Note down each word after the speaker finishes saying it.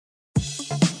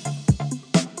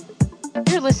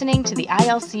You're listening to the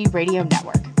ILC Radio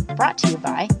Network, brought to you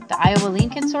by the Iowa Lean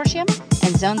Consortium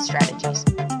and Zone Strategies.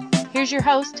 Here's your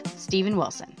host, Stephen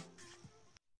Wilson.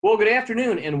 Well, good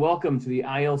afternoon and welcome to the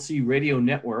ILC Radio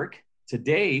Network.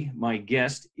 Today, my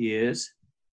guest is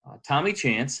Tommy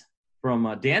Chance from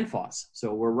Danfoss.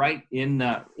 So we're right in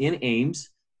Ames,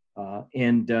 so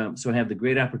I have the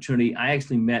great opportunity. I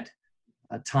actually met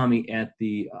Tommy at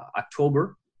the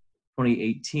October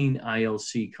 2018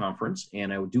 ILC conference,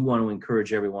 and I do want to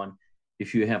encourage everyone,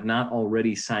 if you have not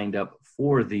already signed up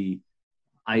for the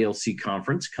ILC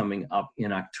conference coming up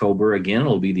in October, again,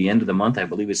 it'll be the end of the month. I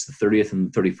believe it's the 30th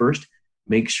and the 31st.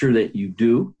 Make sure that you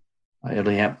do.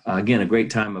 It'll have, again, a great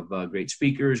time of great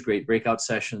speakers, great breakout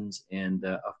sessions, and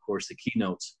of course, the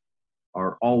keynotes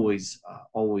are always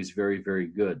very, very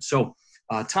good. So,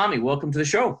 Tommy, welcome to the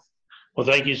show. Well,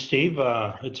 thank you, Steve.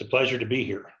 It's a pleasure to be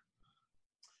here.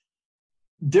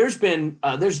 There's been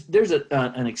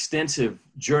an extensive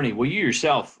journey. Well, you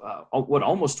yourself,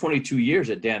 almost 22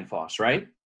 years at Danfoss, right?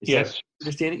 Yes.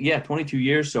 Understanding? Yeah, 22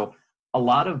 years. So a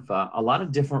lot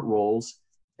of different roles.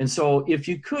 And so, if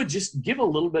you could just give a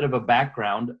little bit of a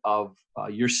background of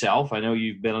yourself. I know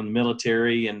you've been in the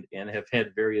military and have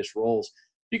had various roles.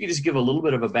 You could just give a little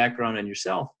bit of a background on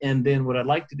yourself, and then what I'd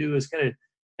like to do is kind of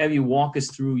have you walk us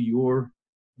through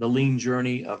the lean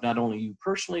journey of not only you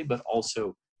personally, but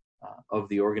also of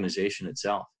the organization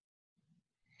itself.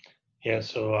 Yeah,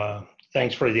 so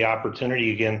thanks for the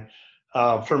opportunity again.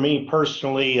 For me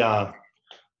personally,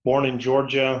 born in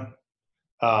Georgia,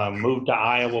 moved to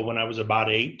Iowa when I was about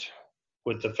 8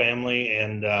 with the family,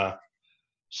 and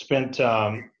spent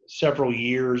several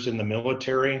years in the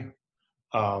military,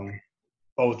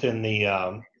 both in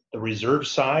the reserve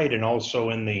side and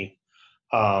also in the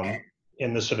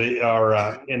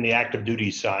active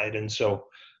duty side. And so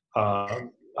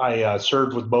I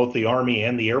served with both the Army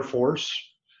and the Air Force,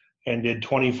 and did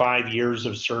 25 years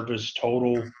of service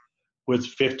total, with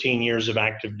 15 years of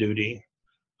active duty,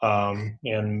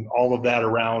 and all of that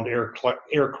around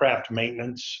aircraft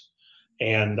maintenance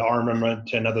and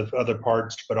armament and other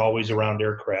parts, but always around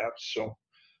aircraft.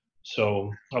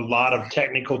 So a lot of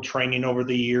technical training over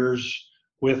the years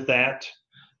with that.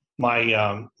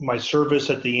 My service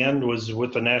at the end was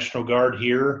with the National Guard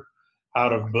here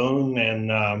out of Boone,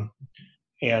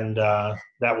 and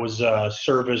that was a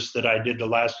service that I did the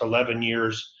last 11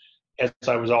 years, as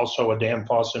I was also a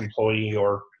Danfoss employee,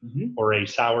 or a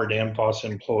Sauer Danfoss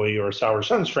employee, or a Sauer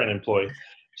Sunstrand employee.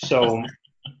 So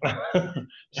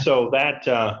so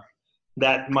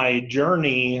that my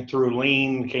journey through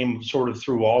lean came sort of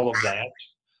through all of that,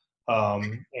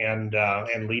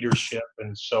 and leadership,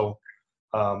 and so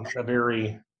a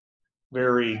very,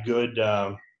 very good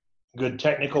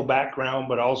technical background,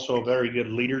 but also a very good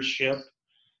leadership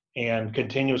and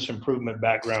continuous improvement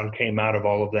background came out of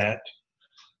all of that.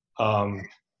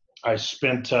 I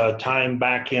spent time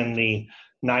back in the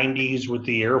 90s with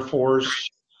the Air Force,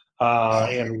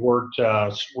 and worked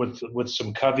with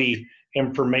some Covey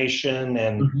information,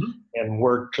 and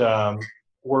worked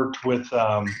with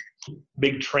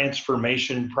big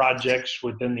transformation projects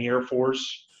within the Air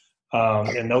Force,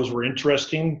 and those were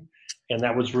interesting. And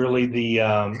that was really the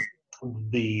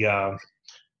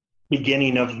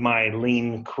beginning of my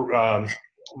lean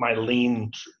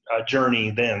journey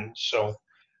then. So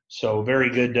very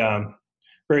good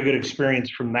experience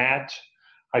from that.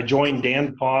 I joined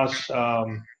Danfoss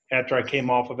after I came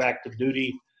off of active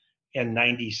duty in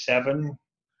 97,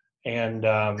 and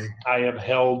I have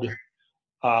held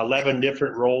 11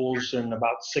 different roles in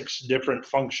about 6 different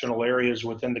functional areas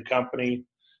within the company,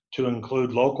 to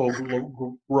include local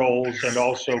roles and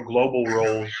also global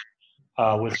roles,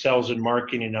 with sales and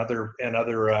marketing and other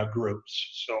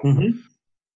groups.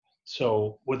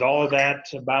 So with all of that,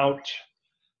 about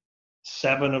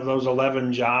 7 of those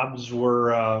 11 jobs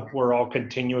were all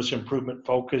continuous improvement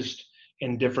focused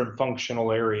in different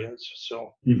functional areas.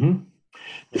 So,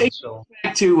 take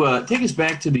us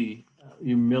back to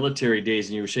your military days,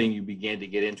 and you were saying you began to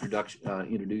get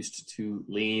introduced to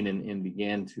lean and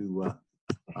began to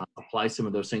apply some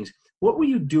of those things. What were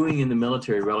you doing in the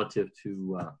military relative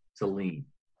to lean?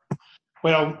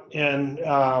 Well, and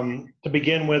to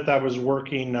begin with, I was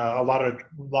working a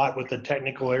lot with the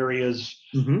technical areas.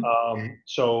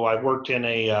 So I worked in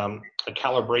a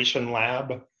calibration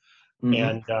lab,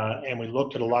 and we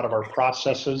looked at a lot of our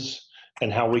processes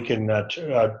and how we can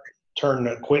turn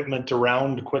equipment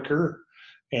around quicker,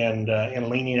 and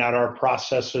leaning out our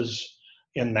processes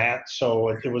in that. So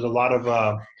it was a lot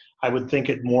of I would think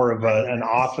it more of an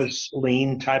office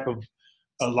lean type of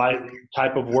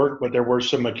work, but there were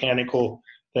some mechanical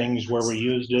things where we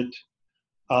used it.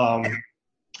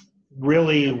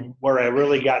 really where I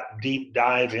really got deep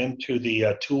dive into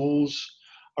the tools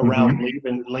around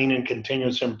lean and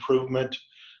continuous improvement.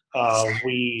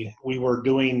 We were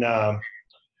doing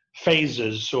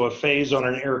phases. So a phase on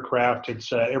an aircraft,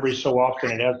 it's every so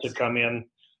often it has to come in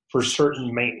for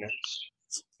certain maintenance.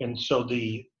 And so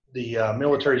the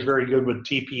military is very good with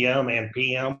TPM and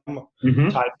PM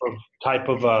type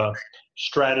of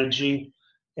strategy.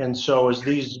 And so as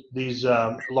these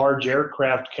large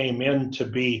aircraft came in to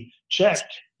be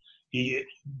checked,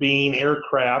 being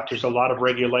aircraft, there's a lot of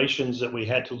regulations that we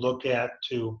had to look at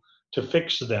to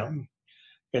fix them.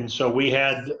 And so we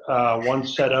had one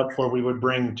set up where we would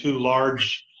bring 2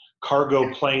 large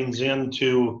cargo planes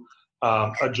into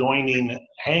adjoining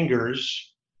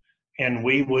hangars, and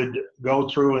we would go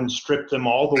through and strip them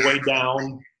all the way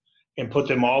down and put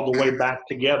them all the way back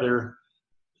together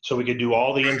so we could do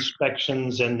all the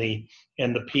inspections and the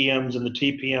PMs and the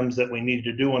TPMs that we needed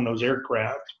to do on those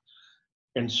aircraft.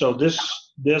 And so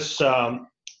this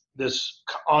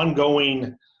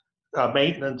ongoing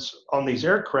maintenance on these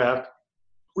aircraft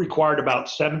required about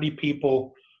 70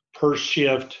 people per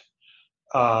shift,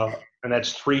 and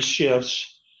that's 3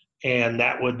 shifts, and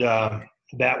that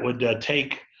would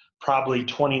take probably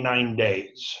 29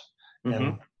 days.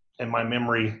 And my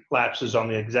memory lapses on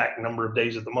the exact number of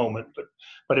days at the moment,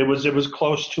 but it was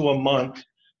close to a month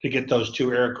to get those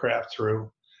 2 aircraft through.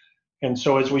 And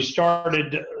so as we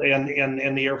started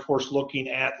in the Air Force looking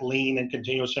at lean and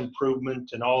continuous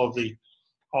improvement and all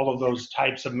of those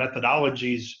types of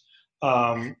methodologies,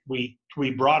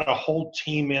 we brought a whole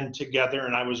team in together,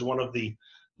 and I was one of the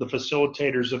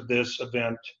facilitators of this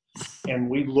event, and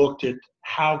we looked at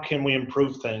how can we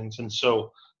improve things. And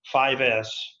so 5S,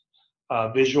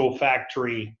 Visual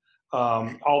Factory,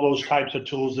 all those types of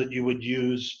tools that you would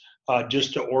use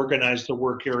just to organize the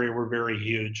work area were very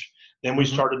huge. Then we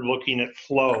started looking at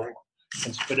flow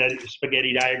and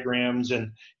spaghetti diagrams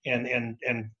and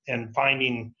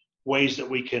finding ways that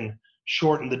we can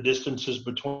shorten the distances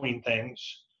between things,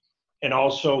 and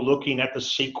also looking at the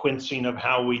sequencing of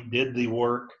how we did the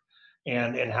work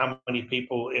and how many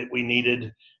people we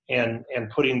needed, and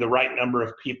putting the right number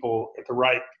of people at the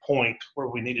right point where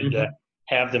we needed to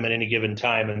have them at any given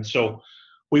time. And so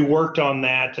we worked on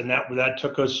that, and that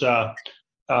took us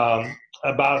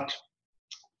about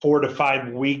 4 to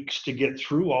 5 weeks to get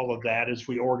through all of that as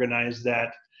we organized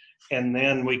that. And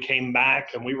then we came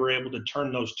back and we were able to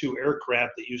turn those 2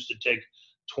 aircraft that used to take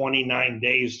 29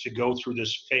 days to go through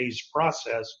this phase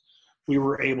process. We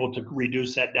were able to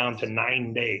reduce that down to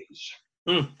 9 days,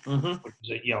 which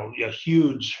is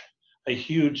a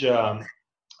huge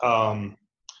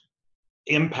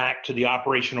impact to the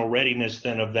operational readiness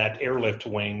then of that airlift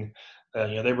wing.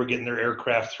 They were getting their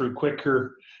aircraft through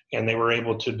quicker, and they were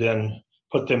able to then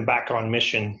put them back on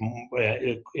mission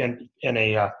in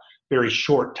a very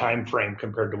short time frame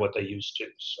compared to what they used to.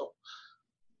 So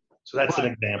that's an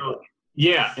example.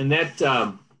 Yeah, and that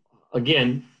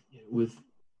again with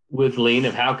lean,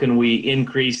 of how can we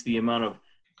increase the amount of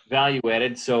value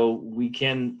added so we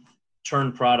can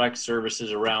turn products,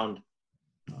 services around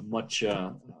much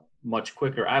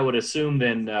quicker. I would assume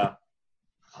then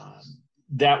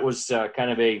that was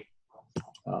kind of a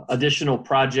additional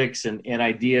projects and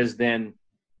ideas then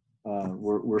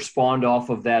were spawned off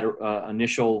of that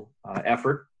initial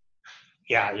effort.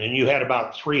 Yeah, and you had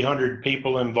about 300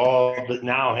 people involved that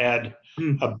now had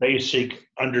a basic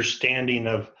understanding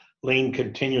of lean,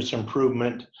 continuous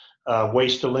improvement,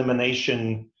 waste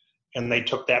elimination, and they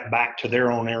took that back to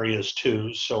their own areas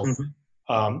too. So,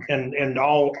 and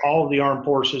all of the armed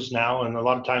forces now, and a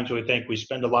lot of times we think we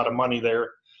spend a lot of money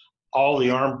there, all the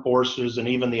armed forces and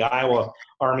even the Iowa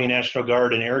Army National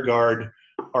Guard and Air Guard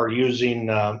are using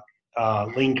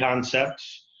lean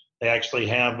concepts. They actually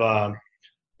have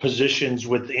positions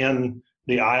within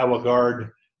the Iowa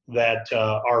Guard that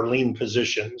are lean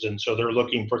positions, and so they're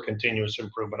looking for continuous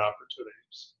improvement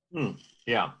opportunities.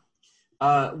 Yeah.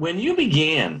 When you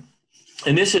began,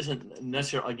 and this isn't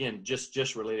necessarily, again,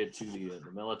 just related to the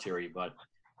military, but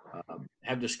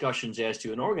have discussions as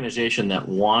to an organization that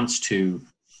wants to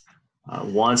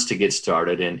get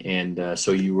started, and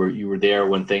so you were there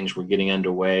when things were getting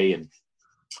underway. And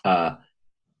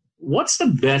what's the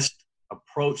best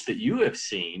approach that you have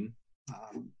seen?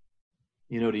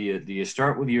 Do you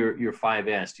start with your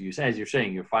 5S? Do you, as you're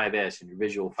saying, your 5S and your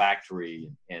Visual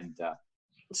Factory, and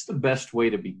what's the best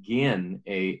way to begin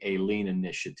a lean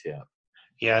initiative?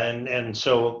 Yeah, and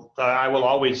so I will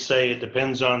always say it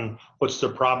depends on what's the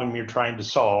problem you're trying to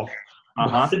solve.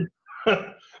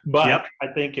 But yep. I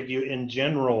think if you, in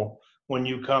general, when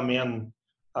you come in,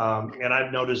 and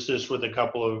I've noticed this with a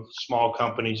couple of small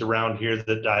companies around here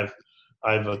that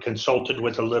I've consulted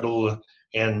with a little,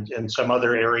 and some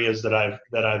other areas that I've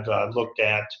looked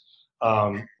at.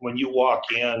 When you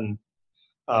walk in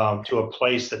to a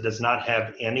place that does not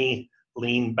have any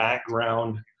lean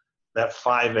background, that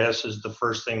 5S is the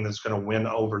first thing that's going to win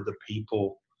over the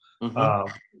people.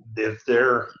 Mm-hmm.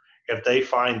 If they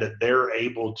find that they're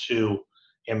able to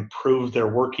improve their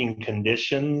working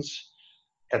conditions,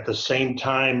 at the same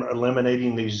time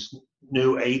eliminating these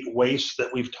new 8 wastes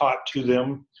that we've taught to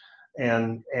them,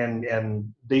 and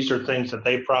these are things that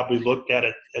they probably looked at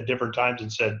different times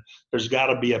and said, there's got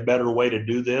to be a better way to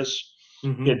do this.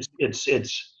 Mm-hmm.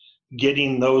 It's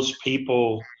getting those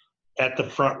people at the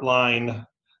front line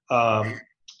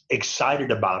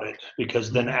excited about it,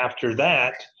 because then after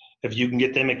that, if you can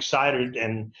get them excited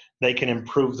and they can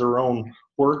improve their own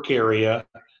work area,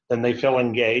 then they feel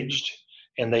engaged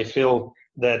and they feel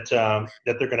that that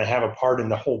they're going to have a part in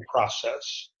the whole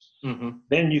process. Mm-hmm.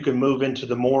 Then you can move into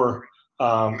the more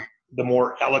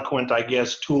eloquent, I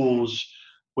guess, tools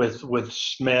with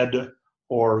SMED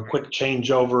or quick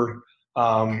changeover,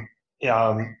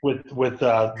 with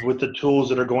the tools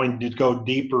that are going to go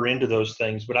deeper into those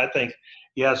things. But I think,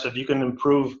 yes, if you can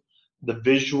improve the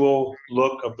visual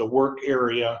look of the work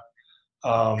area,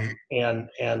 and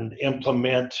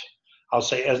implement,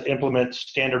 implement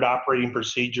standard operating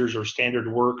procedures or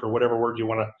standard work or whatever word you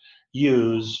want to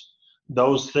use,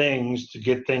 those things to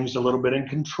get things a little bit in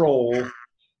control,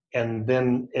 and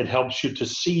then it helps you to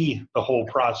see the whole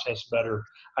process better.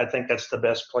 I think that's the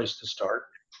best place to start.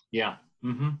 Yeah.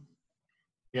 Mm-hmm.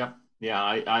 Yeah. Yeah.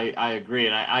 I agree.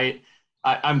 And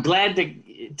I'm glad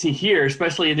to hear,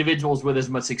 especially individuals with as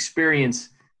much experience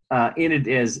in it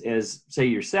as say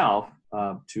yourself,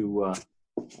 to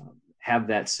have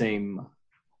that same,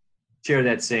 share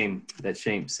that same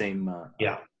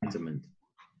Yeah. sentiment.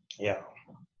 Yeah.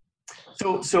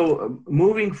 So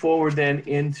moving forward then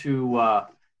into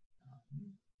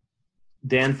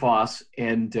Danfoss,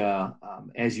 and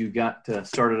as you got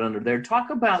started under there,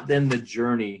 talk about then the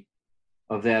journey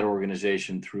of that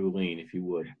organization through Lean, if you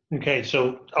would. Okay,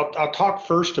 so I'll talk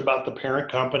first about the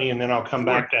parent company, and then I'll come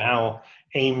back to how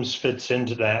Ames fits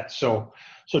into that. So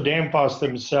Danfoss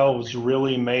themselves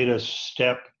really made a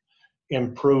step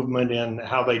improvement in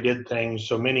how they did things.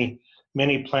 So many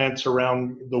plants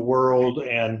around the world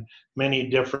and many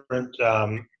different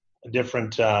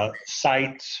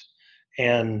sites,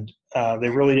 and they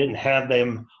really didn't have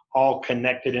them all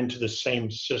connected into the same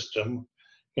system.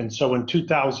 And so in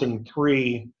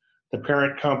 2003, the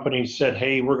parent company said,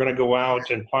 hey, we're going to go out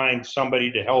and find somebody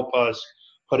to help us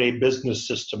put a business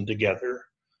system together.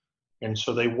 And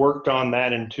so they worked on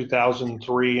that in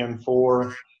 2003 and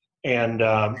 4, and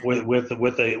with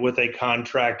a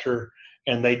contractor,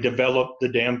 and they developed the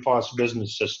Danfoss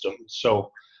business system.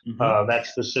 So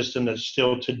that's the system that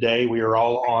still today we are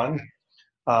all on.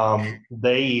 And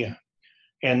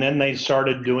then they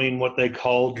started doing what they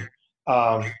called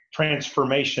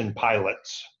transformation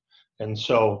pilots. And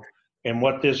so, and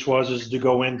what this was is to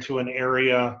go into an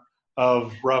area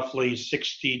of roughly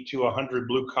 60 to 100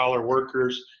 blue collar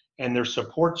workers and their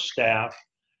support staff,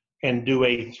 and do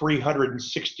a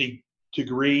 360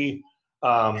 degree,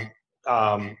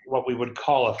 what we would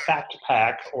call a fact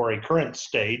pack or a current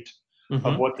state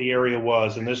of what the area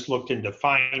was. And this looked into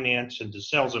finance, into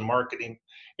sales and marketing,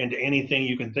 into anything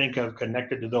you can think of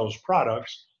connected to those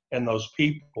products and those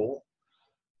people.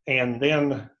 And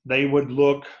then they would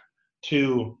look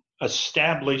to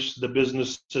establish the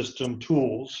business system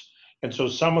tools. And so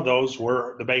some of those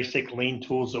were the basic lean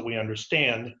tools that we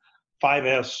understand,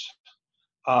 5S,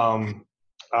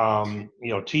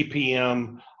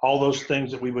 TPM, all those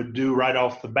things that we would do right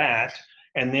off the bat.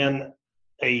 And then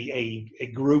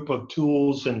a group of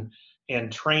tools and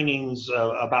trainings,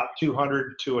 about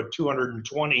 200 to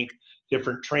 220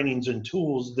 different trainings and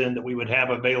tools then that we would have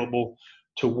available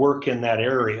to work in that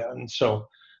area. And so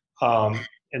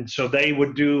they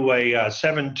would do a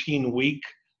 17-week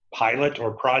pilot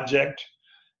or project,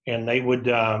 and they would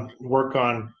work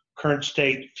on current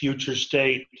state, future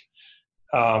state,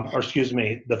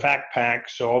 the fact pack,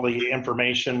 so all the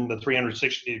information, the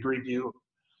 360-degree view.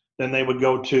 Then they would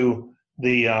go to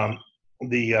the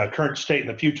current state and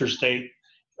the future state,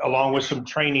 along with some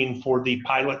training for the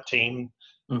pilot team.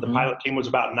 The pilot team was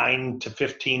about 9 to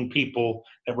 15 people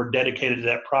that were dedicated to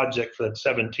that project for that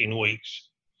 17 weeks.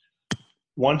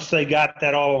 Once they got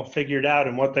that all figured out,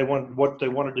 and what they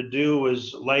wanted to do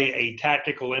was lay a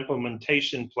tactical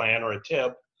implementation plan or a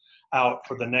tip out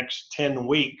for the next 10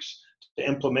 weeks to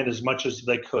implement as much as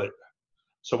they could.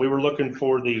 So we were looking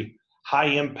for the high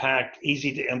impact,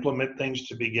 easy to implement things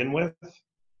to begin with,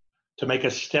 to make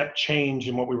a step change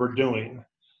in what we were doing.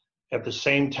 At the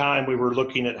same time, we were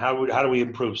looking at how do we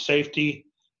improve safety,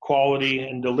 quality,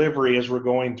 and delivery as we're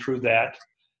going through that,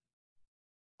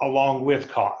 along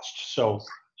with cost. So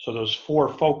those 4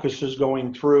 focuses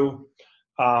going through,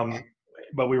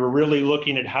 but we were really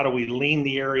looking at how do we lean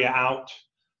the area out,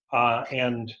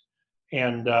 and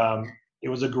it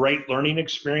was a great learning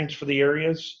experience for the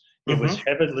areas. It was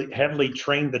heavily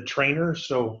trained the trainers.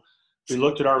 So we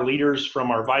looked at our leaders,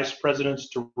 from our vice presidents,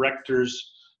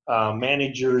 directors,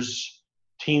 managers,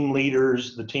 team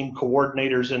leaders, the team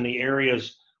coordinators in the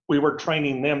areas. We were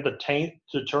training them to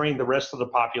train the rest of the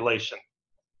population.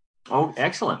 Oh,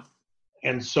 excellent.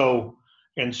 And so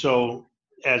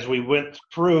as we went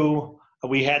through,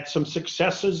 we had some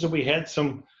successes and we had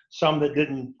some that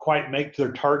didn't quite make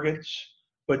their targets,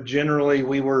 but generally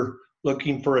we were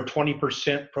looking for a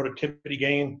 20% productivity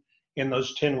gain in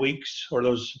those 10 weeks or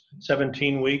those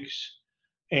 17 weeks.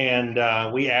 And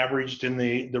we averaged in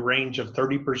the range of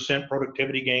 30%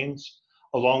 productivity gains,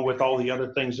 along with all the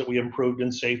other things that we improved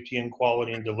in safety and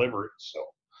quality and delivery. So,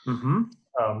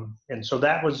 and so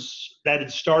that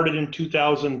had started in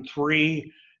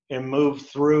 2003 and moved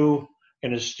through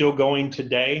and is still going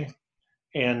today.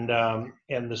 And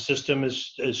the system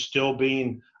is still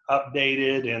being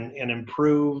updated and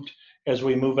improved as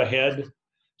we move ahead.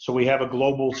 So we have a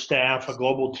global staff, a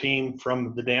global team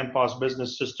from the Danfoss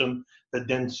Business System that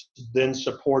then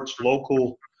supports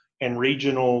local and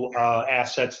regional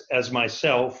assets as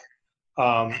myself,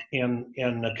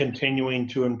 in continuing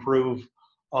to improve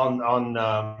on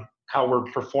how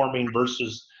we're performing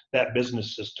versus that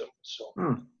business system. So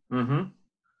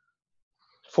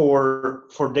for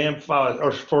Danfoss,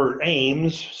 or for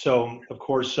Ames, so of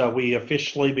course we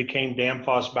officially became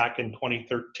Danfoss back in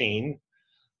 2013.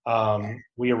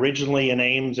 We originally in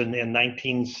Ames in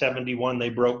 1971, they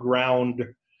broke ground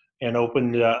and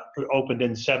opened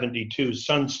in 72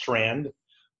 Sunstrand,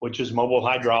 which is mobile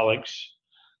hydraulics.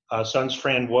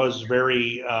 Sunstrand was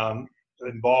very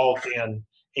involved in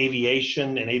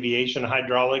aviation and aviation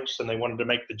hydraulics, and they wanted to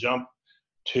make the jump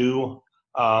to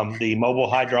the mobile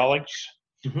hydraulics.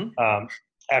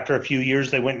 After a few years,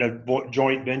 they went into a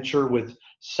joint venture with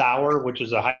Sauer, which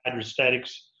is a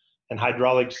hydrostatics and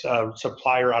hydraulics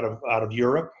supplier out of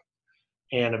Europe,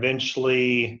 and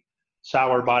eventually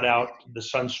Sauer bought out the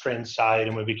Sunstrand side,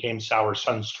 and we became Sauer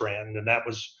Sunstrand, and that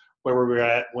was where we were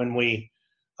at when we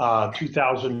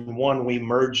 2001 we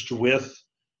merged with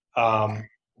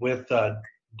Danfoss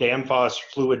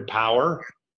Fluid Power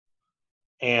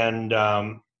and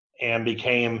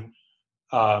became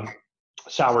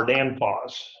Sauer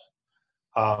Danfoss,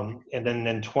 and then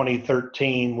in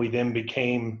 2013 we then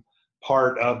became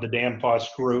part of the Danfoss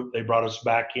Group. They brought us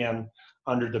back in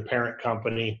under the parent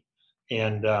company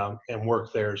and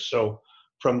worked there. So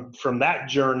from that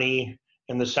journey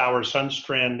in the Sauer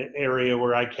Sunstrand area,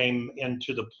 where I came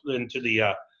into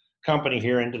the company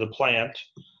here, into the plant,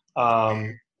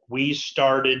 we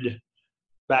started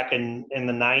back in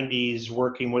the 90s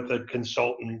working with a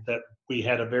consultant that we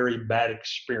had a very bad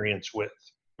experience with.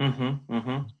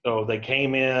 So they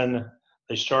came in,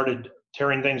 they started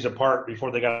tearing things apart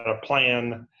before they got a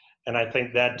plan, and I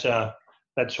think that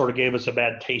sort of gave us a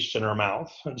bad taste in our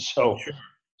mouth. And so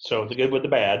the good with the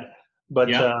bad. But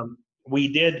we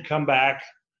did come back.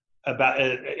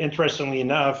 Interestingly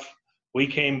enough, we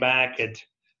came back at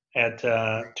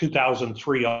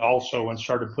 2003 also and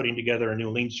started putting together a new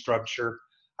lean structure.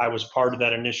 I was part of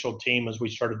that initial team as we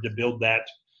started to build that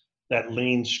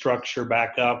lean structure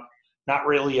back up. Not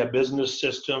really a business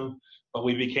system, but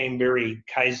we became very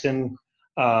Kaizen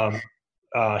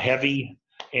heavy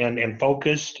and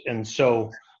focused. And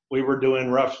so we were doing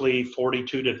roughly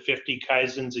 42 to 50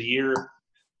 Kaizens a year.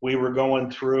 We were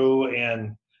going through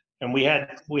and we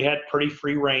had pretty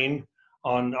free reign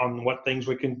on what things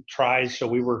we can try. So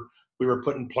we were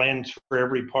putting plans for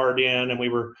every part in, and we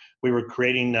were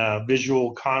creating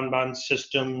visual Kanban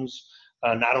systems,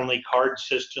 not only card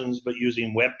systems, but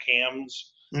using webcams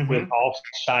with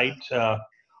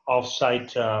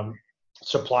off-site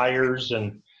suppliers,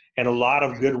 and a lot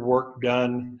of good work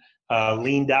done,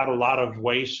 leaned out a lot of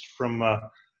waste from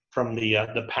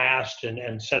the past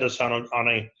and set us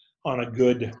on a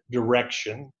good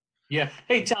direction. Yeah.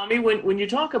 Hey, Tommy, when you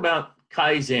talk about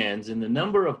Kaizens and the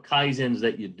number of Kaizens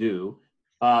that you do,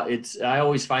 I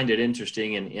always find it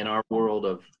interesting in our world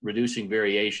of reducing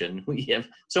variation. We have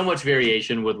so much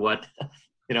variation with what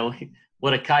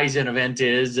a Kaizen event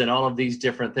is and all of these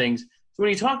different things. So when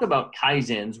you talk about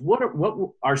Kaizens, what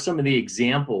are some of the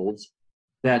examples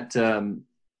that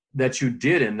you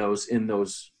did in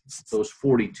those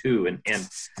 42, and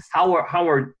how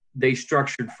are they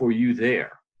structured for you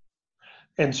there?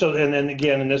 And so, and then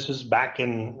again, and this is back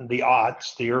in the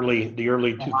aughts, the early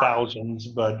 2000s,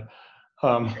 but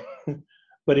um,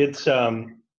 but it's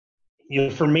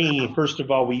for me, first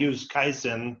of all, we use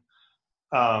Kaizen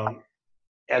um,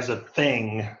 as a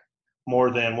thing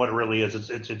more than what it really is.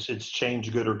 It's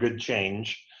change, good or good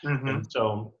change. Mm-hmm. And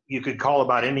so you could call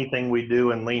about anything we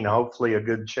do in Lean, hopefully a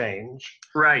good change.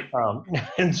 Right.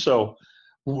 And so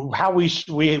how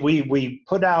we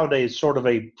put out a sort of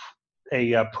a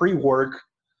pre-work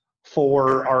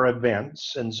for our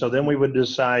events. And so then we would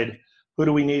decide who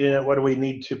do we need in it? What do we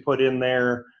need to put in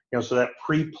there? So that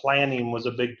pre-planning was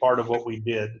a big part of what we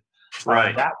did.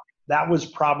 Right. That was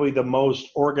probably the most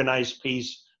organized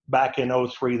piece back in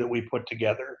 03 that we put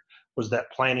together, was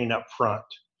that planning up front.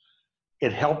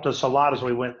 It helped us a lot as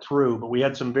we went through, but we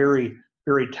had some very,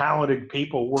 very talented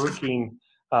people working,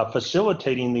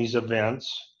 facilitating these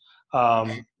events,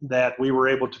 that we were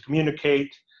able to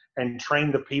communicate and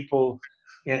train the people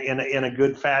in a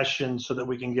good fashion so that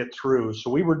we can get through. So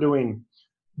we were doing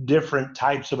different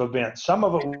types of events. Some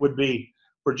of it would be,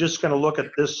 we're just going to look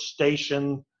at this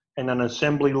station and an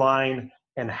assembly line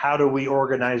and how do we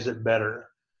organize it better?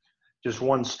 Just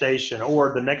one station.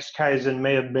 Or the next Kaizen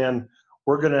may have been,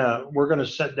 we're gonna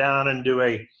sit down and do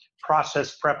a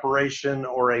process preparation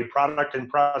or a product and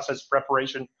process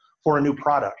preparation for a new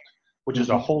product, which is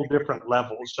a whole different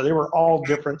level. So they were all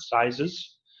different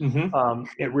sizes. Mm-hmm.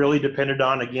 It really depended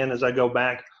on, again, as I go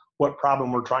back, what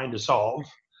problem we're trying to solve,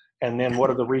 and then what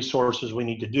are the resources we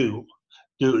need to do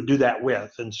that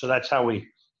with. And so that's how we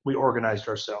organized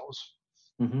ourselves.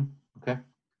 Mm-hmm. Okay.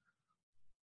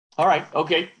 All right.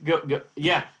 Okay. Go.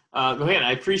 Yeah. Go ahead.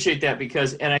 I appreciate that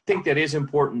and I think that is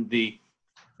important.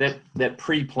 That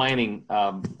pre-planning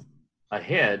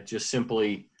ahead, just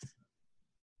simply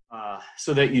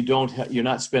so that you're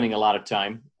not spending a lot of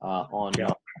time on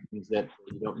things that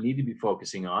you don't need to be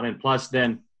focusing on, and plus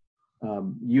then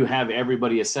you have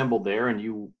everybody assembled there, and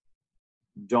you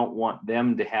don't want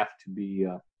them to have to be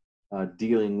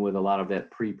dealing with a lot of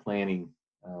that pre-planning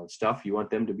stuff. You want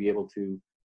them to be able to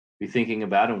be thinking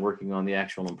about and working on the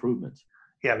actual improvements.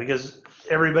 Yeah, because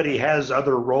everybody has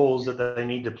other roles that they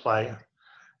need to play.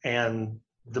 And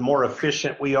the more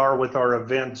efficient we are with our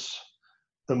events,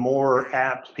 the more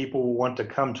apt people will want to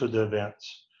come to the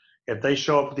events. If they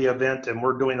show up at the event and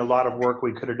we're doing a lot of work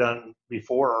we could have done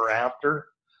before or after,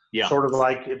 sort of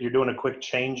like if you're doing a quick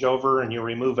changeover and you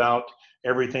remove out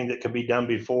everything that can be done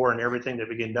before and everything that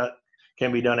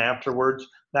can be done afterwards,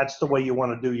 that's the way you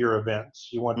want to do your events.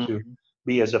 You want to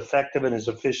be as effective and as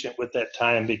efficient with that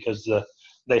time, because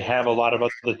they have a lot of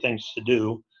other things to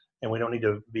do, and we don't need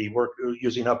to be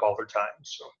using up all their time.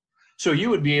 So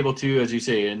you would be able to, as you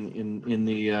say, in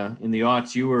the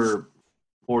aughts, you were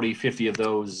 40, 50 of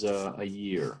those a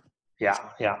year. Yeah.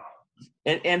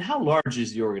 And how large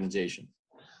is the organization?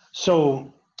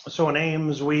 So in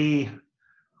Ames, we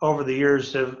over the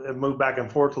years have moved back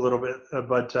and forth a little bit,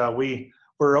 but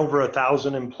we're over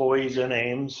 1,000 employees in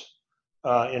Ames.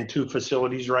 In 2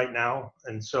 facilities right now.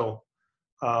 And so,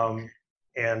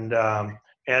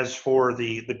 as for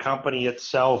the company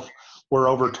itself, we're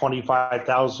over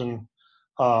 25,000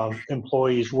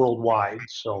 employees worldwide.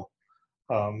 So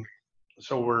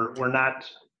we're not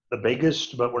the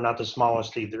biggest, but we're not the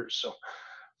smallest either. So.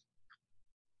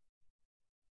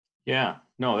 Yeah,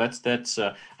 no, that's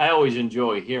I always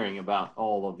enjoy hearing about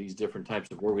all of these different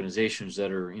types of organizations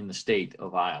that are in the state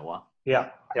of Iowa. Yeah.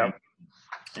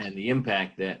 And the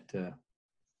impact that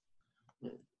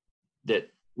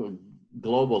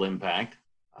global impact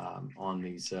on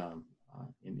these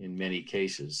in many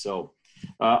cases. So,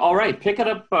 all right, pick it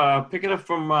up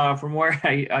from where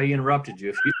I interrupted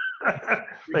you. If you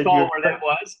recall where that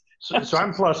was. So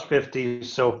I'm plus 50.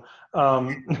 So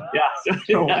yeah.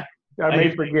 So I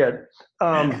may forget.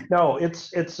 No,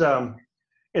 it's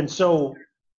and so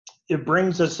it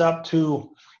brings us up to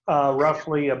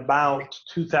roughly about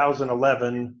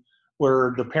 2011,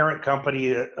 where the parent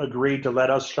company agreed to let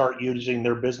us start using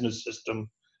their business system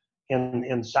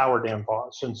in Sauer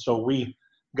Danfoss. And so we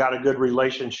got a good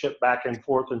relationship back and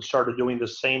forth and started doing the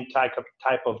same type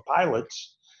of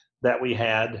pilots that we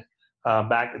had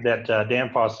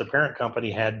Danfoss, the parent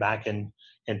company, had back in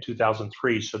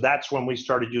 2003. So that's when we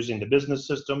started using the business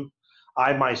system.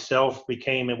 I myself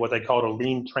became what they called a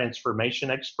lean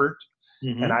transformation expert.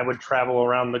 Mm-hmm. And I would travel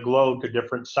around the globe to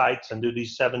different sites and do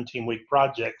these 17-week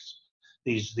projects,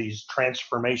 these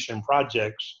transformation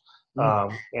projects.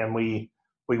 Mm-hmm. And we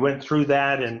went through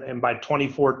that, and by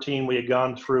 2014 we had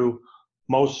gone through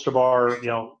most of our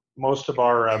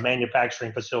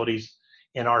manufacturing facilities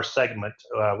in our segment,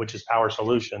 which is Power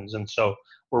Solutions. And so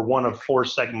we're one of 4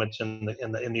 segments in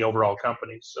the overall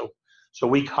company. So So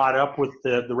we caught up with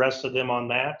the rest of them on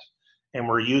that, and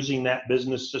we're using that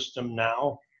business system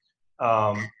now.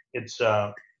 It's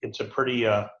a pretty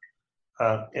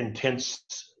intense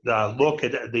look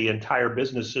at the entire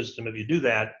business system if you do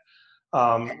that.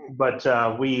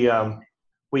 But we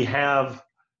have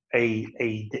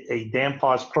a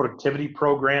Danfoss productivity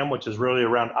program, which is really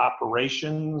around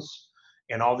operations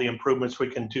and all the improvements we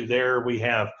can do there. We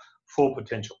have full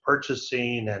potential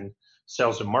purchasing and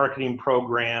sales and marketing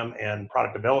program and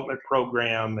product development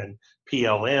program and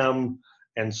PLM.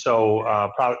 And so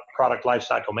product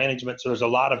lifecycle management. So there's a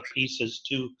lot of pieces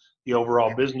to the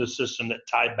overall business system that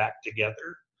tie back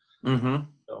together.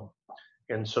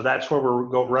 Mm-hmm. So that's where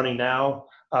we're running now.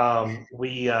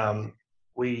 We are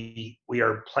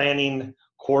planning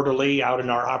quarterly out in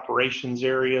our operations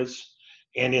areas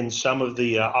and in some of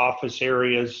the office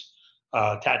areas,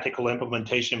 tactical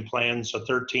implementation plans. So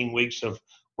 13 weeks of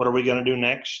what are we going to do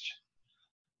next?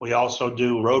 We also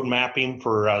do road mapping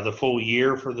for the full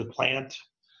year for the plant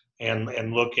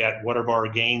and look at what are our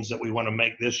gains that we want to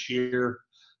make this year.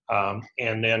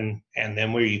 And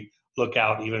then we look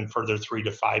out even further 3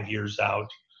 to 5 years out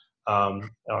on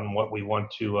what we want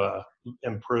to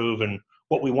improve and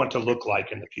what we want to look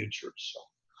like in the future. So.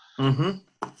 Mm-hmm.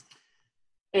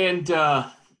 And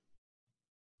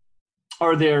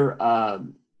are there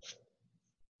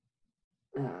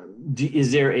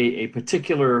is there a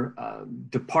particular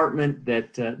department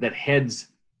that heads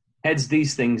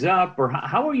these things up, or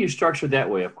how are you structured that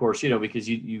way? Of course, because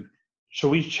you. So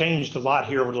we've changed a lot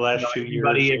here over the last few years.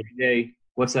 Every day.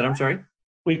 What's that? I'm sorry.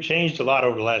 We've changed a lot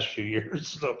over the last few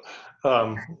years. So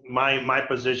my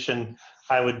position,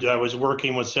 I was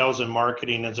working with sales and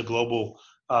marketing as a global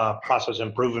process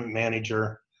improvement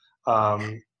manager.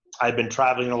 I've been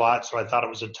traveling a lot, so I thought it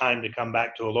was a time to come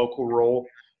back to a local role.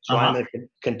 So I'm a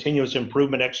continuous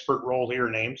improvement expert role here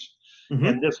in Ames. Mm-hmm.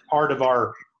 And this part of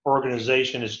our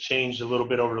organization has changed a little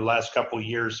bit over the last couple of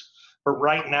years. But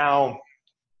right now,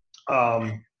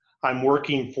 I'm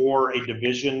working for a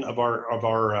division of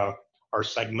our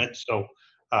segment. So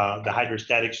the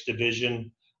hydrostatics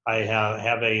division. I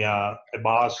have a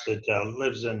boss that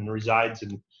lives and resides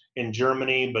in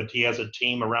Germany, but he has a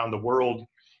team around the world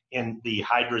in the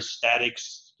hydrostatics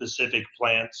specific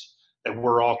plants that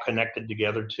we're all connected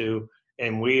together to.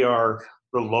 And we are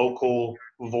the local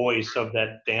voice of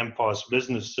that Danfoss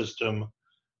business system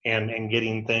and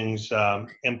getting things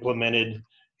implemented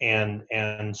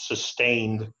and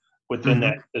sustained within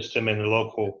that system in the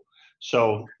local.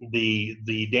 So the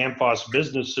Danfoss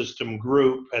business system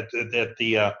group at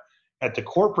the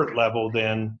corporate level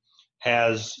then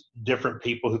has different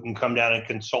people who can come down and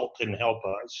consult and help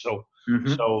us. So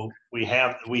so we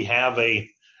have a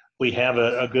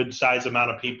good size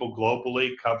amount of people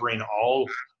globally covering all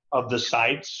of the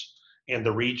sites and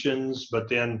the regions, but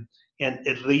then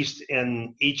at least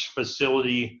in each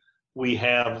facility we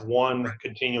have one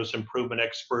continuous improvement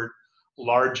expert.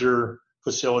 Larger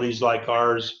facilities like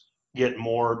ours get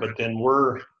more, but then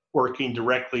we're working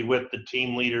directly with the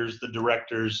team leaders, the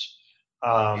directors,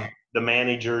 the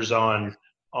managers on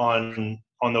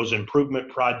those improvement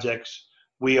projects.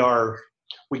 We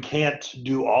can't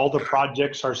do all the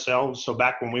projects ourselves. So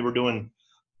back when we were doing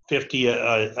 50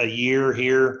 a year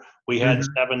here, we had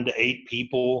 7 to 8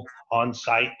 people on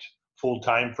site full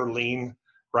time for lean.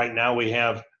 Right now we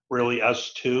have really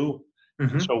us two.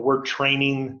 So we're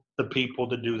training the people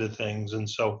to do the things. And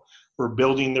so we're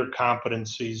building their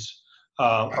competencies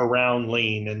around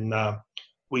lean. And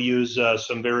we use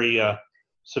some very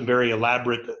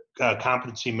elaborate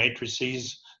competency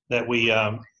matrices that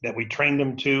we train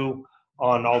them to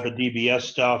on all the DBS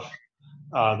stuff,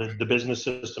 the business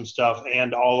system stuff,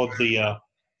 and all of the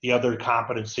other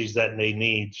competencies that they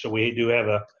need. So we do have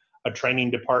a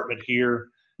training department here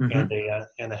and a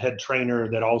head trainer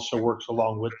that also works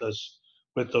along with us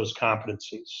with those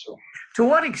competencies. So, to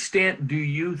what extent do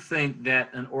you think that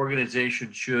an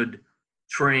organization should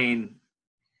train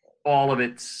all of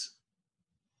its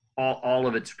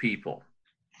people?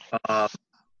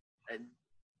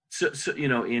 So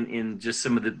in just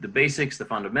some of the basics, the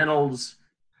fundamentals.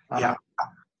 Yeah.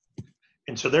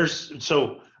 And so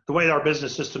the way our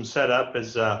business system's set up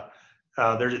is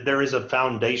there is a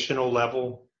foundational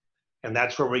level, and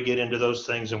that's where we get into those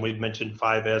things. And we've mentioned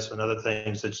 5S and other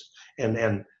things.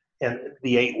 And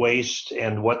the 8 waste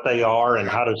and what they are and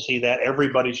how to see that.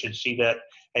 Everybody should see that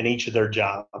in each of their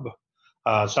job.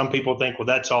 Some people think, well,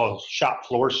 that's all shop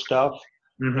floor stuff.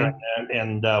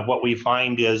 And what we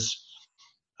find is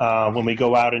when we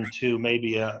go out into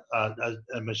maybe a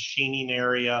machining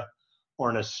area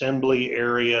or an assembly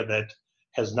area that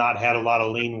has not had a lot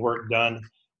of lean work done,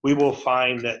 we will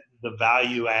find that the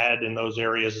value add in those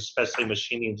areas, especially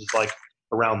machining, is like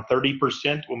around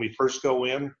 30% when we first go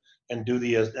in and do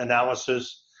the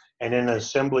analysis. And in the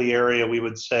assembly area, we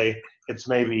would say it's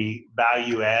maybe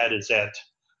value add is at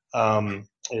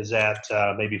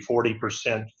maybe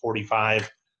 40%, 45%.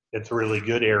 It's really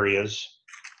good areas.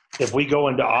 If we go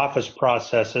into office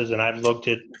processes, and I've looked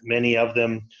at many of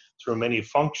them through many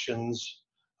functions,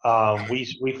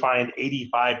 we find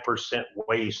 85%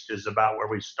 waste is about where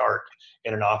we start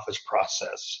in an office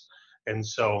process. And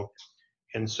so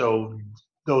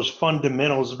those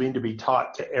fundamentals need to be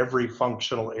taught to every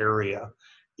functional area,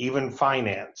 even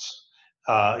finance,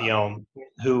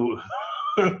 who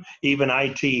even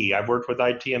IT. I've worked with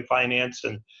IT and finance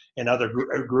and other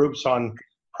groups on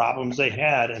problems they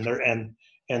had,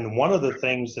 and one of the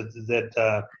things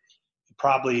that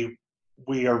probably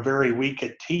we are very weak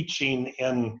at teaching,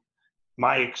 in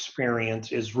my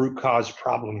experience, is root cause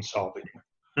problem solving.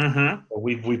 Mm-hmm.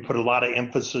 We put a lot of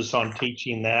emphasis on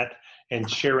teaching that and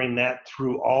sharing that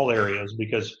through all areas,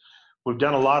 because we've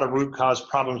done a lot of root cause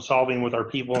problem solving with our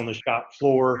people on the shop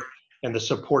floor and the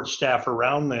support staff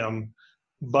around them.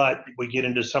 But we get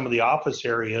into some of the office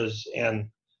areas and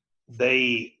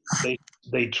they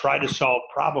try to solve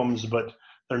problems, but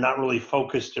they're not really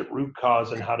focused at root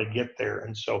cause and how to get there.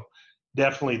 And so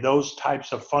definitely those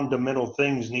types of fundamental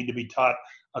things need to be taught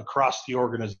across the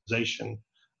organization.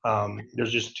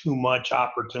 There's just too much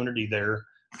opportunity there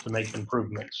to make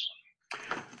improvements.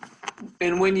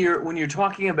 And when you're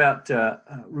talking about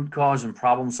root cause and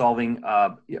problem solving,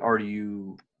 are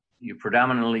you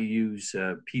predominantly use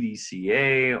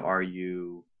PDCA? Are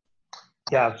you?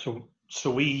 Yeah, so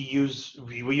we use a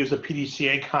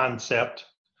PDCA concept.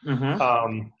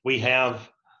 Mm-hmm.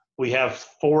 We have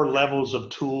 4 levels of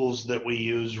tools that we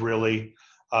use, really.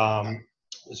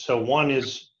 So one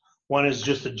is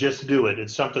just to do it.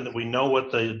 It's something that we know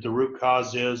what the root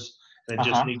cause is, and it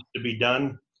just needs to be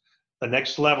done. The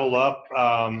next level up,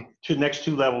 next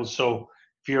 2 levels. So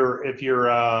if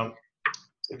you're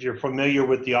familiar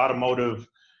with the automotive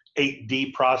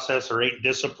 8D process or 8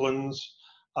 disciplines,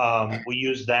 we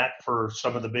use that for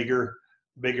some of the bigger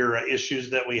issues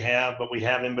that we have. But we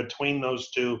have in between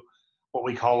those 2 what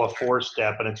we call a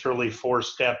 4-step, and it's really 4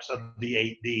 steps of the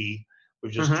 8D.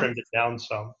 We've just trimmed it down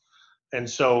some, and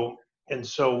so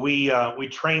we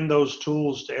train those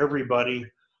tools to everybody.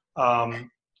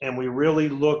 And we really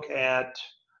look at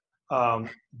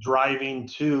driving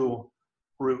to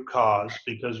root cause,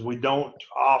 because we don't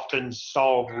often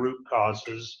solve root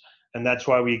causes, and that's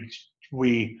why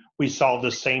we solve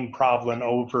the same problem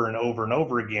over and over and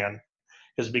over again,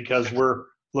 is because we're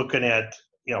looking at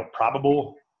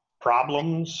probable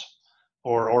problems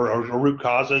or root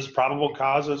causes, probable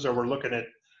causes, or we're looking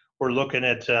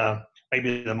at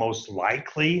maybe the most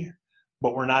likely,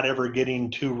 but we're not ever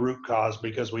getting to root cause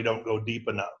because we don't go deep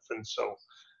enough.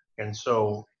 And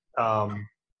so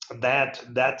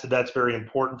that's very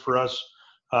important for us.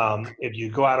 If you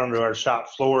go out onto our shop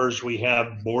floors, we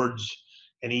have boards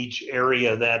in each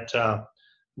area that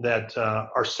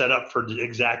are set up for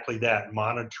exactly that,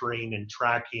 monitoring and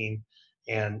tracking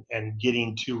and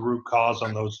getting to root cause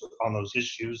on those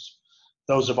issues.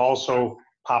 Those have also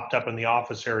popped up in the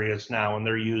office areas now, and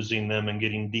they're using them and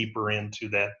getting deeper into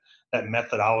that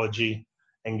methodology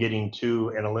and getting to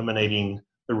and eliminating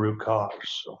the root cause.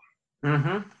 So.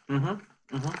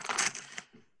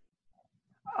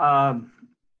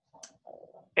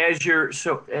 As you're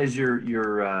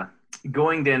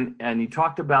going then, and you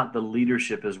talked about the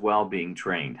leadership as well being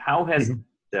trained, how has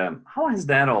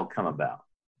that all come about?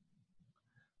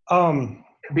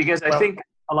 Because I think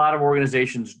a lot of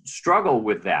organizations struggle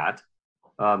with that.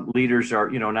 Leaders are,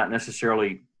 not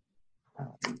necessarily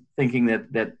thinking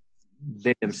that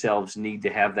they themselves need to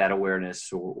have that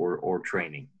awareness or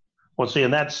training. Well, see,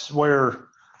 and that's where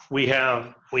we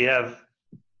have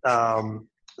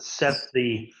set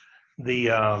the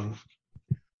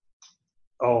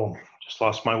just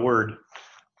lost my word.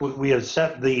 We have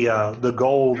set the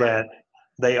goal that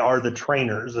they are the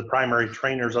trainers, the primary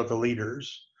trainers of the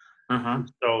leaders. Mm-hmm.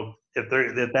 So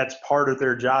if that's part of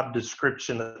their job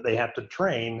description that they have to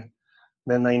train,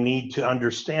 then they need to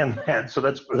understand that. So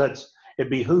that's it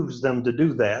behooves them to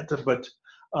do that.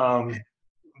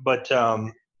 But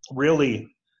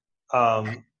really,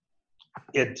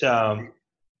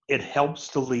 it helps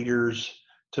the leaders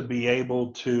to be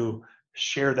able to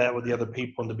share that with the other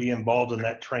people and to be involved in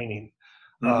that training.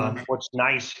 Mm-hmm. What's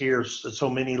nice here, so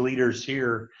many leaders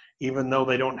here, even though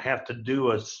they don't have to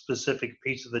do a specific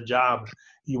piece of the job,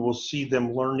 you will see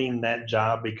them learning that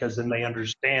job, because then they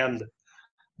understand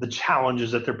the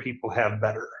challenges that their people have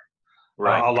better.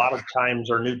 Right. A lot of times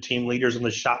our new team leaders on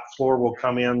the shop floor will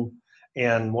come in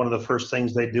And one of the first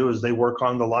things they do is they work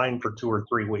on the line for 2 or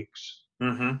 3 weeks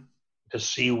to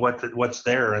see what's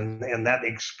there, and that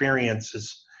experience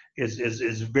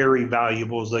is very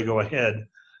valuable as they go ahead.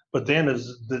 But then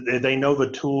as they know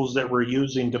the tools that we're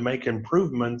using to make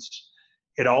improvements,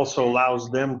 it also allows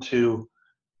them to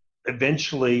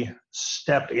eventually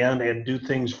step in and do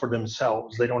things for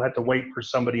themselves. They don't have to wait for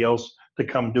somebody else to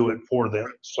come do it for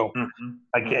them. So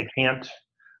I can't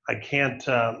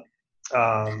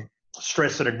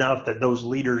stress it enough that those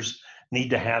leaders need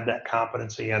to have that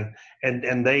competency, and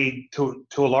they to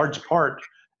a large part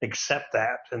accept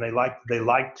that, and they like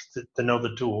to know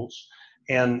the tools.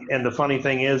 And the funny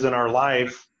thing is, in our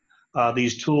life,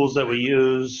 these tools that we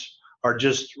use are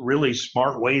just really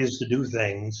smart ways to do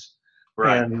things.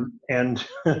 Right. And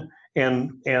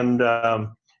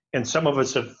some of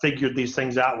us have figured these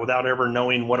things out without ever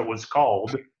knowing what it was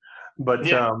called. But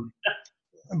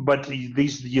but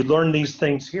you learn these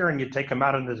things here, and you take them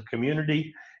out into the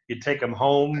community. You take them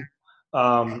home.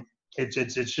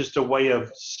 It's just a way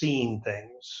of seeing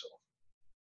things.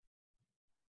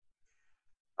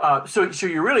 So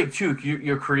you're really too,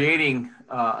 you're creating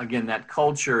again that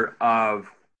culture of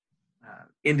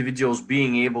individuals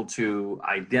being able to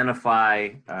identify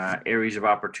areas of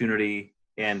opportunity.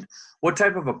 And what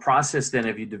type of a process then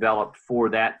have you developed for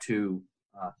that to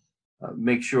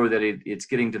make sure that it's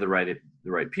getting to the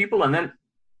right people? And then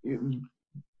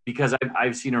because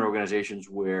I've seen our organizations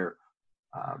where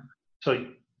so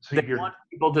they want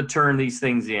people to turn these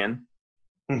things in,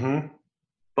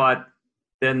 but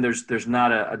then there's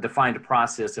not a defined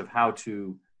process of how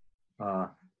to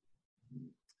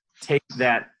take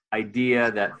that idea,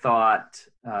 that thought,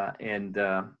 and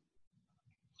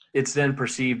it's then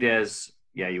perceived as,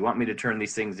 you want me to turn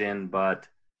these things in, but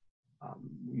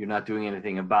you're not doing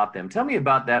anything about them. Tell me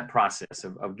about that process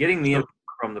of getting the input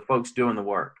from the folks doing the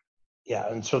work. Yeah,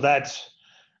 and so that's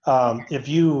if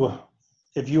you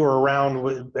were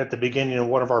around at the beginning of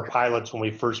one of our pilots when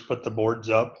we first put the boards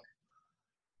up,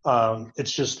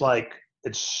 it's just like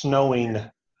it's snowing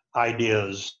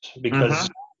ideas because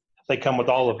they come with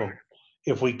all of them.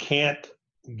 If we can't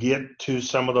get to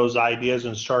some of those ideas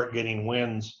and start getting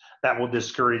wins, that will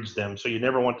discourage them. So you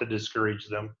never want to discourage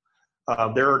them.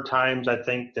 There are times, I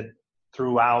think, that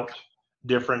throughout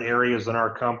different areas in our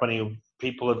company,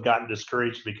 people have gotten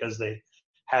discouraged because they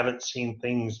haven't seen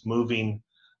things moving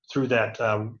through that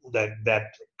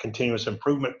continuous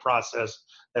improvement process,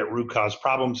 that root cause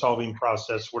problem solving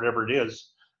process, whatever it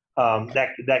is.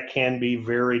 That can be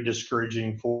very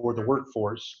discouraging for the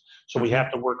workforce. So we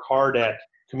have to work hard at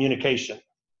communication.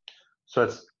 So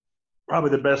it's probably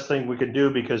the best thing we can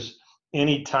do, because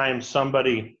anytime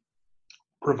somebody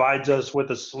provides us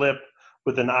with a slip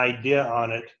with an idea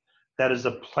on it, that is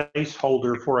a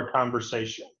placeholder for a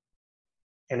conversation.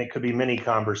 And it could be many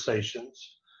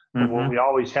conversations. But what we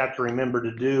always have to remember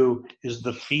to do is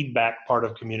the feedback part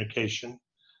of communication.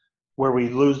 Where we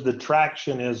lose the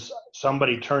traction is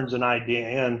somebody turns an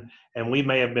idea in, and we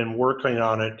may have been working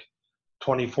on it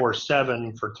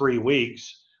 24/7 for 3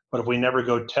 weeks, but if we never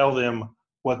go tell them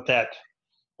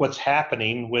what's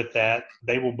happening with that,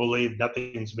 they will believe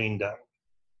nothing's being done.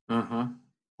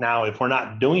 Now, if we're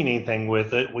not doing anything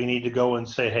with it, we need to go and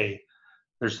say, hey,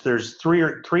 there's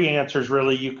three answers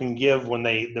really you can give when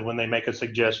they make a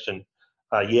suggestion.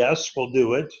 Yes, we'll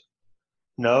do it.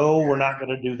 No, we're not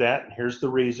going to do that, and here's the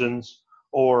reasons.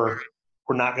 Or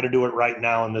we're not going to do it right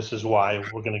now, and this is why.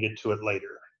 We're going to get to it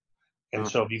later. And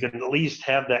so if you can at least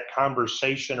have that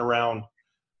conversation around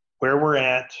where we're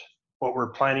at, what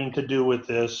we're planning to do with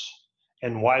this,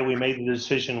 and why we made the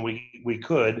decision we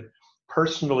could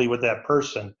personally with that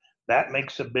person, that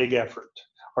makes a big effort,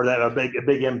 or that a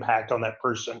big impact on that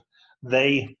person.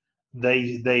 They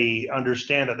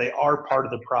understand that they are part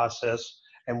of the process,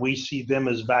 and we see them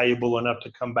as valuable enough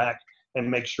to come back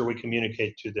and make sure we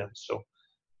communicate to them. So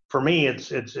for me,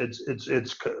 it's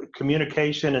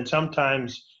communication, and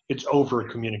sometimes it's over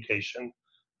communication,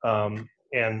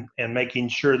 and making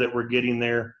sure that we're getting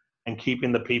there and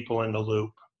keeping the people in the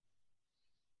loop.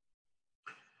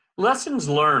 Lessons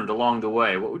learned along the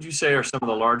way. What would you say are some of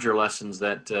the larger lessons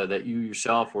that you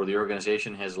yourself or the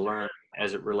organization has learned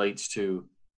as it relates to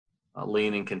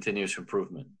lean and continuous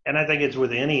improvement? And I think it's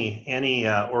with any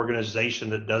organization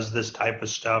that does this type of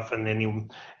stuff, and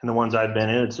the ones I've been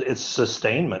in, it's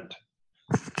sustainment.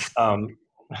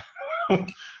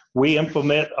 We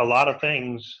implement a lot of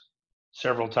things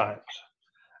several times,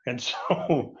 and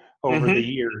so over the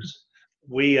years,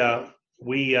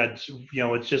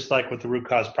 it's just like with the root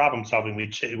cause problem solving.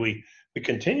 We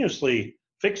continuously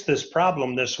fix this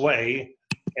problem this way,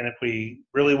 and if we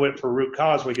really went for root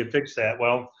cause, we could fix that.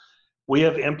 Well, we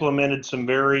have implemented some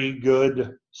very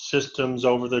good systems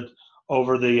over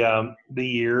the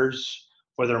years,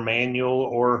 whether manual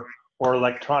or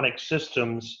electronic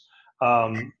systems.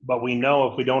 But we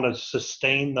know if we don't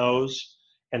sustain those,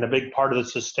 and a big part of the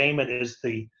sustainment is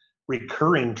the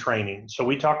recurring training. So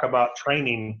we talk about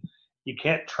training. You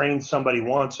can't train somebody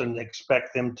once and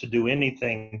expect them to do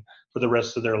anything for the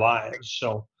rest of their lives.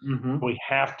 So we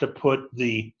have to put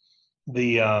the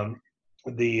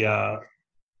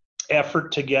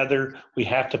effort together. We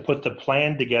have to put the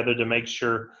plan together to make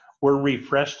sure we're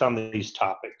refreshed on these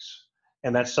topics.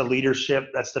 And that's the leadership.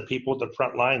 That's the people at the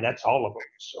front line. That's all of them.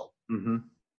 So.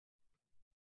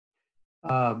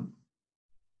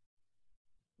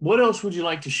 What else would you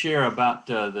like to share about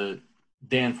the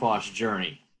Danfoss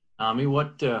journey? I mean,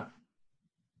 what's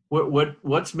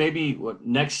maybe what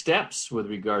next steps with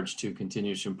regards to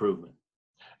continuous improvement?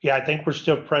 Yeah, I think we're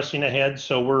still pressing ahead.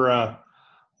 So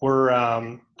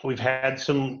we've had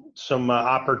some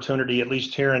opportunity, at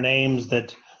least here in Ames,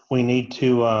 that we need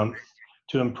to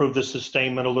improve the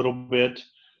sustainment a little bit,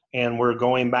 and we're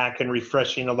going back and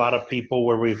refreshing a lot of people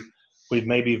where we've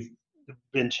maybe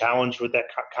been challenged with that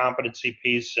competency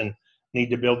piece and need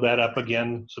to build that up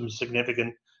again. Some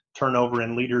significant turnover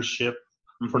in leadership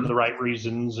for the right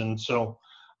reasons, and so,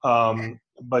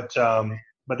 but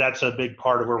that's a big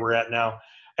part of where we're at now.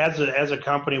 As a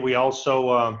company, we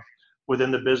also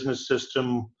within the business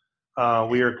system,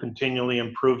 we are continually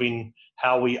improving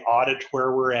how we audit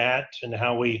where we're at and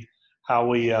how we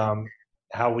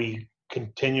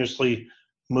continuously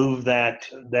move that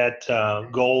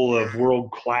goal of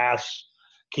world class,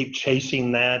 keep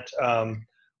chasing that.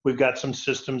 We've got some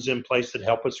systems in place that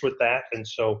help us with that, and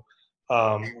so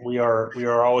we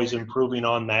are always improving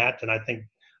on that. And I think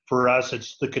for us,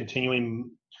 it's the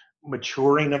continuing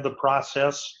maturing of the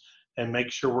process and make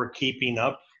sure we're keeping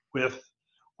up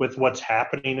with what's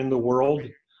happening in the world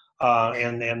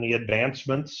and the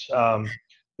advancements.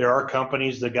 There are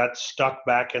companies that got stuck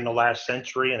back in the last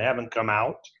century and haven't come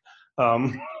out.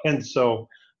 And so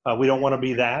we don't want to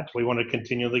be that. We want to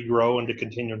continually grow and to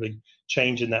continually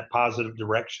change in that positive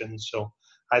direction. So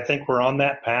I think we're on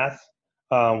that path.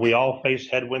 We all face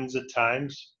headwinds at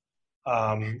times.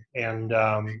 And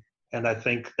I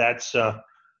think that's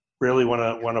really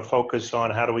want to focus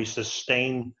on how do we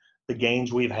sustain the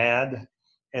gains we've had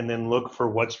and then look for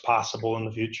what's possible in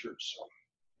the future. So.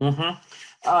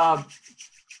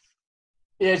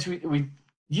 Yes,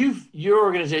 your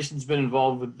organization's been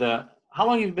involved with how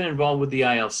long have you been involved with the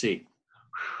ILC?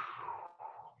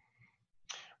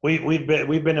 We've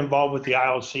been involved with the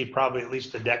ILC probably at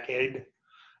least a decade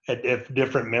at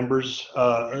different members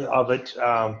of it,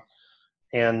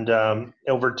 and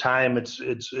over time it's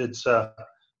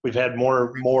we've had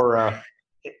more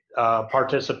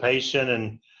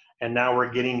participation and now we're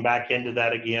getting back into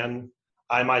that again.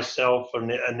 I myself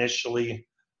initially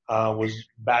was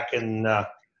back in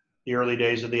the early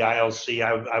days of the ILC.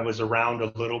 I was around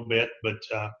a little bit, but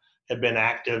have been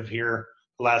active here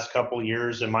the last couple of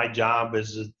years. And my job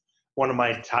one of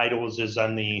my titles is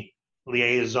I'm the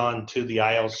liaison to the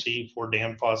ILC for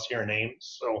Danfoss here in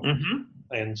Ames.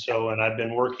 So, and I've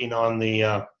been working on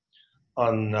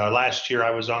last year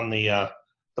I was on the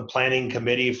planning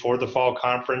committee for the fall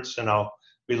conference, and I'll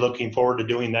be looking forward to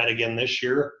doing that again this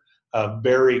year.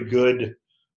 Very good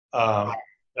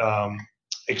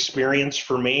experience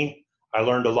for me. I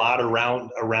learned a lot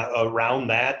around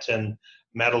that and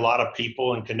met a lot of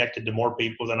people and connected to more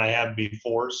people than I have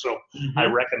before. So I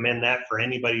recommend that for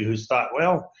anybody who's thought,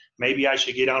 well, maybe I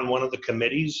should get on one of the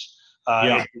committees.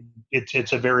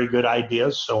 It's a very good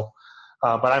idea. So,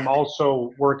 but I'm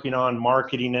also working on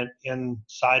marketing it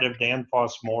inside of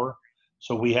Danfoss more.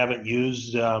 So we haven't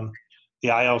used the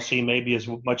ILC maybe as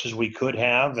much as we could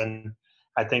have. And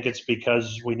I think it's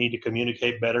because we need to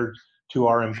communicate better to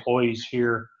our employees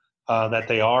here that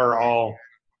they are all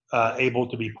able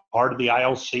to be part of the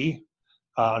ILC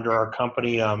under our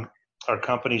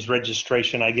company's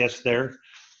registration, I guess there.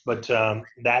 But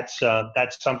that's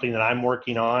something that I'm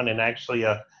working on, and actually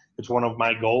it's one of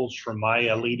my goals from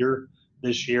my leader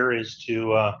this year is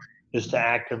to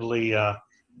actively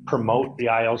promote the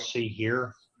ILC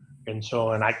here. And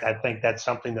so, and I think that's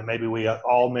something that maybe we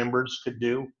all members could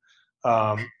do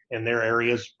in their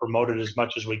areas, promote it as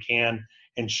much as we can,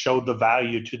 and show the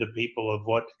value to the people of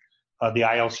what the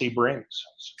ILC brings.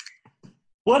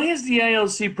 What has the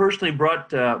ILC personally brought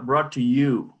to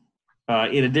you?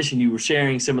 In addition, you were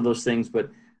sharing some of those things, but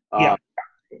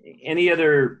any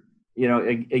other,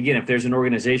 again, if there's an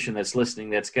organization that's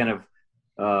listening that's kind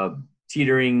of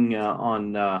teetering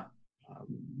on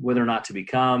whether or not to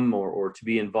become or to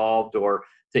be involved or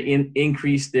to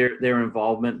increase their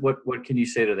involvement, what can you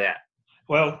say to that?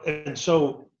 Well, and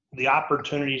so the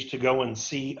opportunities to go and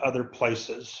see other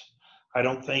places, I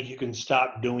don't think you can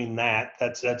stop doing that.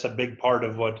 That's a big part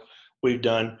of what we've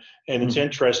done. And it's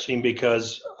interesting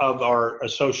because of our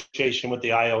association with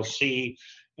the ILC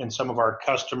and some of our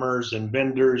customers and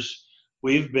vendors,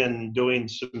 we've been doing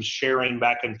some sharing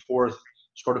back and forth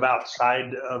sort of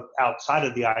outside of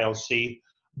the ILC,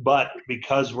 but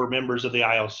because we're members of the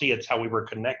ILC, it's how we were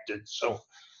connected. So,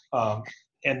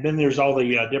 and then there's all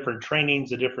the different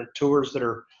trainings, the different tours that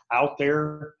are out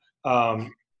there.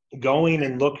 Going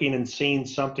and looking and seeing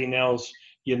something else,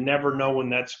 you never know when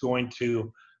that's going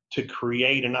to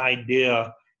create an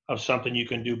idea of something you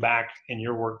can do back in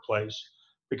your workplace.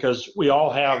 Because we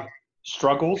all have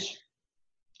struggles,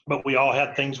 but we all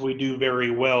have things we do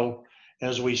very well.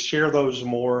 As we share those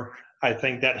more, I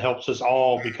think that helps us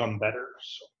all become better.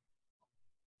 So.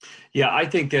 Yeah, I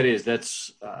think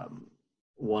that's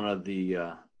one of the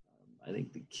I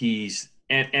think the keys,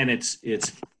 and it's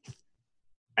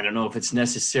I don't know if it's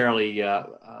necessarily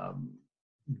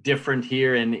different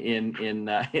here in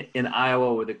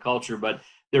Iowa with the culture, but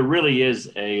there really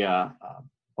is a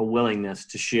willingness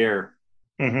to share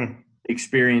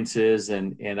experiences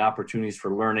and opportunities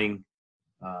for learning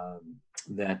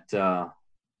that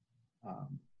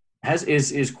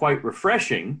is quite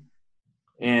refreshing.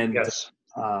 And yes.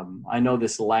 I know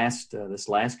this last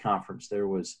conference there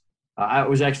was I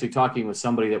was actually talking with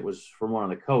somebody that was from one of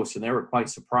the coasts, and they were quite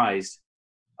surprised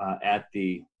at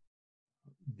the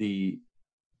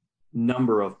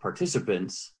number of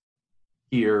participants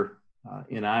here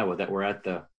in Iowa that were at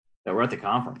the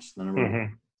conference, the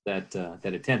number that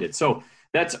attended. So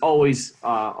that's always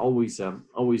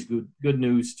good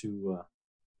news to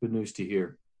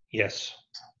hear. Yes.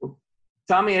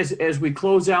 Tommy, as we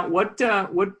close out, what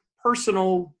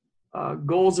personal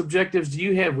goals, objectives do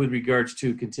you have with regards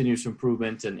to continuous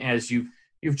improvement? And as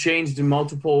you've changed in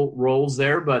multiple roles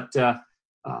there, but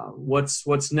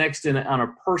what's next on a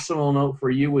personal note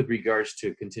for you with regards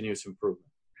to continuous improvement?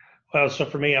 Well, so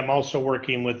for me, I'm also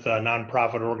working with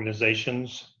nonprofit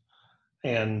organizations.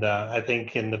 And I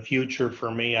think in the future for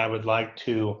me, I would like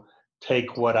to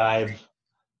take what I've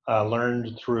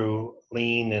learned through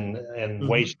lean and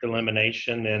waste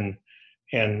elimination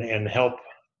and help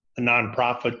the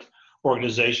nonprofit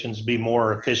organizations be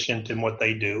more efficient in what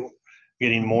they do,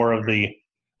 getting more of the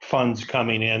funds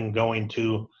coming in, going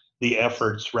to the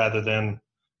efforts rather than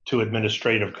to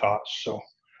administrative costs. So,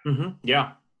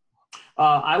 yeah.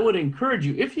 I would encourage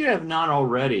you, if you have not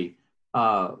already,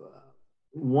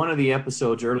 one of the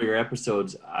earlier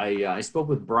episodes, I spoke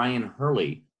with Brian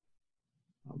Hurley.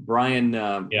 Brian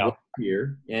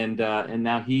here, and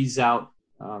now he's out,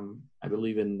 I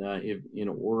believe in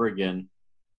Oregon,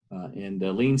 and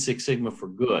Lean Six Sigma for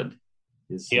Good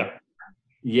is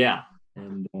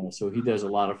and so he does a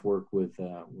lot of work with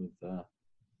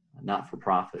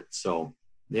not-for-profit. So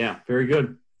yeah, very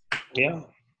good. Yeah.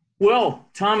 Well,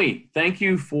 Tommy, thank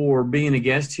you for being a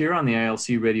guest here on the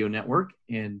ILC Radio Network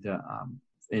and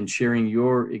sharing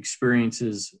your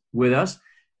experiences with us.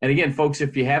 And again, folks,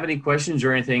 if you have any questions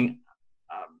or anything,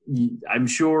 I'm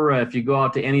sure if you go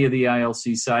out to any of the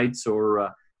ILC sites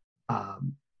or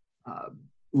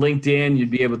LinkedIn,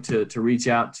 you'd be able to reach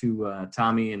out to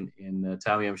Tommy. And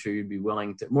Tommy, I'm sure you'd be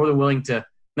more than willing to,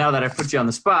 now that I put you on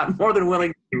the spot, more than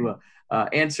willing to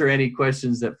answer any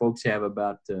questions that folks have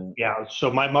about.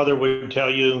 So my mother would tell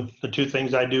you the two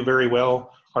things I do very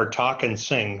well are talk and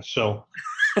sing. So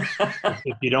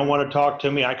if you don't want to talk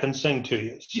to me, I can sing to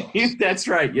you. So. That's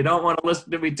right. You don't want to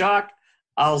listen to me talk,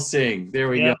 I'll sing. There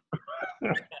we go.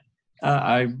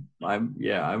 I'm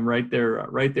right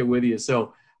there with you.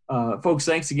 So folks,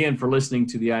 thanks again for listening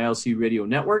to the ILC Radio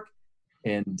Network,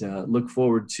 and look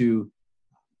forward to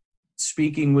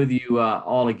speaking with you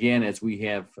all again as we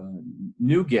have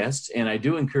new guests. And I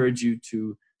do encourage you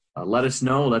to let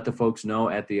the folks know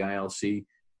at the ILC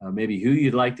maybe who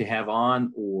you'd like to have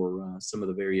on, or some of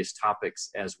the various topics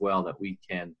as well that we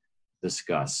can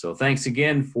discuss. So thanks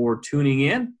again for tuning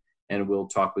in, and we'll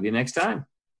talk with you next time.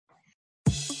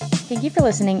 Thank you for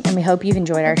listening, and we hope you've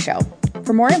enjoyed our show.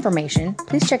 For more information,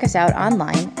 please check us out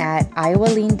online at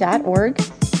iowalean.org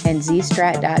and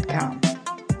zstrat.com.